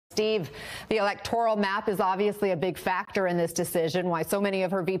Steve, the electoral map is obviously a big factor in this decision, why so many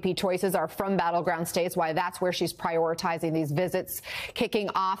of her VP choices are from battleground states, why that's where she's prioritizing these visits, kicking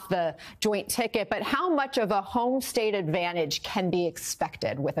off the joint ticket. But how much of a home state advantage can be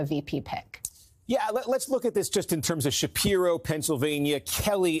expected with a VP pick? Yeah, let's look at this just in terms of Shapiro, Pennsylvania,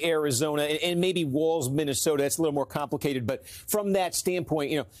 Kelly, Arizona, and maybe Walz, Minnesota. That's a little more complicated. But from that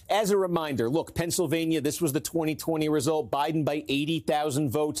standpoint, as a reminder, look, Pennsylvania, this was the 2020 result. Biden by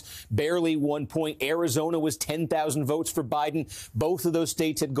 80,000 votes, barely 1 point. Arizona was 10,000 votes for Biden. Both of those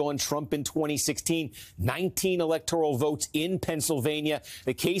states had gone Trump in 2016. 19 electoral votes in Pennsylvania.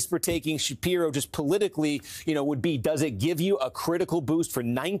 The case for taking Shapiro just politically, would be, does it give you a critical boost for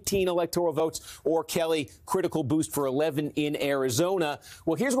 19 electoral votes? Or Kelly, critical boost for 11 in Arizona.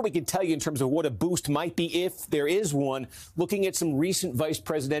 Well, here's what we can tell you in terms of what a boost might be if there is one. Looking at some recent vice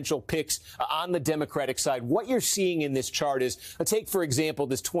presidential picks on the Democratic side, what you're seeing in this chart is, take, for example,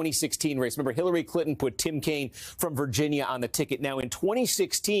 this 2016 race. Remember, Hillary Clinton put Tim Kaine from Virginia on the ticket. Now, in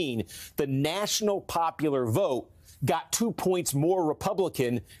 2016, the national popular vote got 2 points more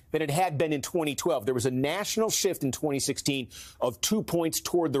Republican than it had been in 2012. There was a national shift in 2016 of 2 points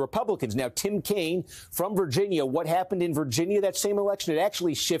toward the Republicans. Now, Tim Kaine from Virginia, what happened in Virginia that same election? It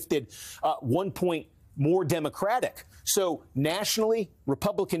actually shifted 1 point more Democratic. So nationally,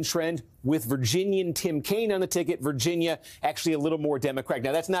 Republican trend with Virginian Tim Kaine on the ticket. Virginia actually a little more Democratic.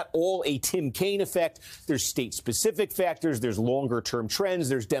 Now, that's not all a Tim Kaine effect. There's state-specific factors. There's longer-term trends.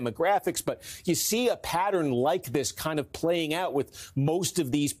 There's demographics. But you see a pattern like this kind of playing out with most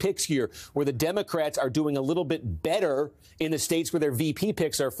of these picks here, where the Democrats are doing a little bit better in the states where their VP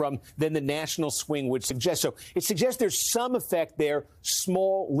picks are from than the national swing would suggest. So it suggests there's some effect there,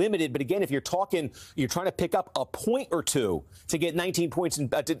 small, limited. But again, if you're trying to pick up a point or two to get 19 points in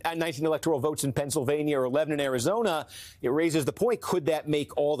 19 electoral votes in Pennsylvania or 11 in Arizona, it raises the point, could that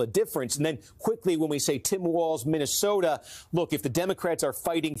make all the difference? And then quickly, when we say Tim Walz, Minnesota, look, if the Democrats are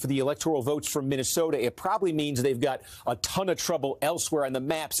fighting for the electoral votes from Minnesota, it probably means they've got a ton of trouble elsewhere on the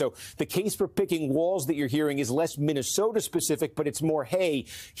map. So the case for picking Walz that you're hearing is less Minnesota specific, but it's more, hey,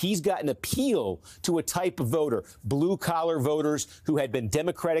 he's got an appeal to a type of voter, blue collar voters who had been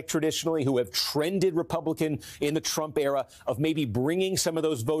Democratic traditionally, who have trended Republican in the Trump era, of maybe bringing some of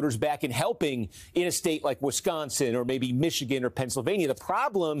those voters back and helping in a state like Wisconsin or maybe Michigan or Pennsylvania. The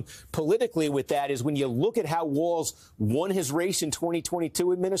problem politically with that is when you look at how Walz won his race in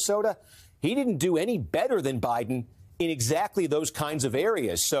 2022 in Minnesota, he didn't do any better than Biden in exactly those kinds of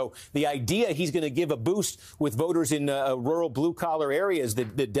areas. So the idea he's going to give a boost with voters in rural blue-collar areas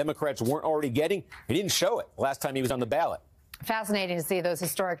that the Democrats weren't already getting, he didn't show it last time he was on the ballot. Fascinating to see those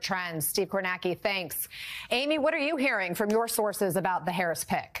historic trends. Steve Kornacki, thanks. Amie, what are you hearing from your sources about the Harris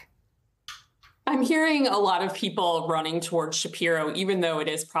pick? I'm hearing a lot of people running towards Shapiro, even though it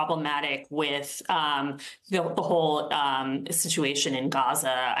is problematic with the whole situation in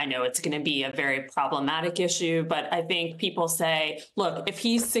Gaza. I know it's going to be a very problematic issue, but I think people say, look, if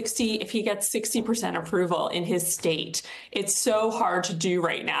he gets 60% approval in his state, it's so hard to do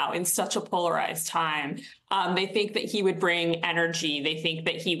right now in such a polarized time. They think that he would bring energy. They think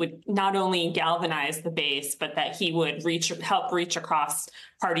that he would not only galvanize the base, but that he would help reach across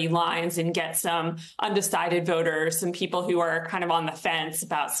party lines and get some undecided voters, some people who are kind of on the fence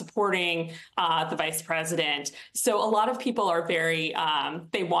about supporting the vice president. So a lot of people are very,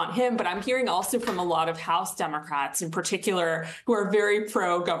 they want him, but I'm hearing also from a lot of House Democrats in particular who are very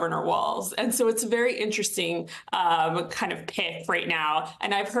pro Governor Walz. And so it's a very interesting kind of pick right now.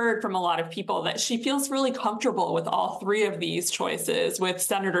 And I've heard from a lot of people that she feels really comfortable with all three of these choices, with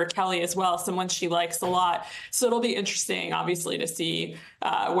Senator Kelly as well, someone she likes a lot. So it'll be interesting, obviously, to see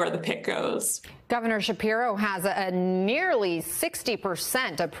where the pick goes. Governor Shapiro has a nearly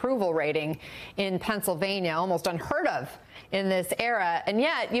 60% approval rating in Pennsylvania, almost unheard of in this era. And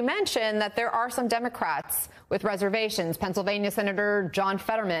yet you mentioned that there are some Democrats with reservations. Pennsylvania Senator John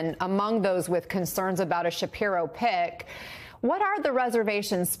Fetterman among those with concerns about a Shapiro pick. What are the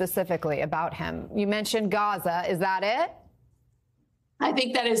reservations specifically about him? You mentioned Gaza. Is that it? I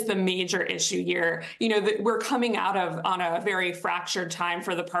think that is the major issue here. We're coming out of on a very fractured time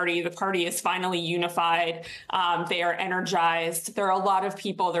for the party. The party is finally unified. They are energized. There are a lot of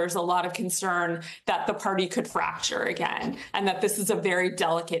people, there's a lot of concern that the party could fracture again, and that this is a very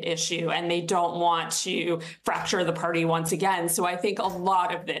delicate issue, and they don't want to fracture the party once again. So I think a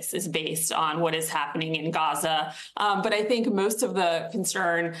lot of this is based on what is happening in Gaza. But I think most of the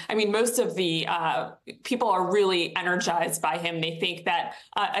concern, most of the people are really energized by him. They think that that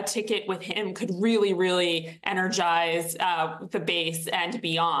a ticket with him could really, really energize the base and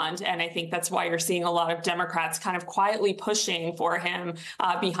beyond. And I think that's why you're seeing a lot of Democrats kind of quietly pushing for him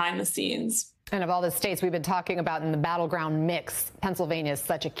behind the scenes. And of all the states we've been talking about in the battleground mix, Pennsylvania is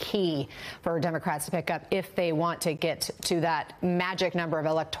such a key for Democrats to pick up if they want to get to that magic number of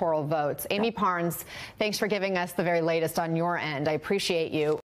electoral votes. Amie Parnes, thanks for giving us the very latest on your end. I appreciate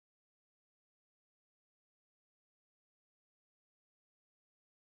you.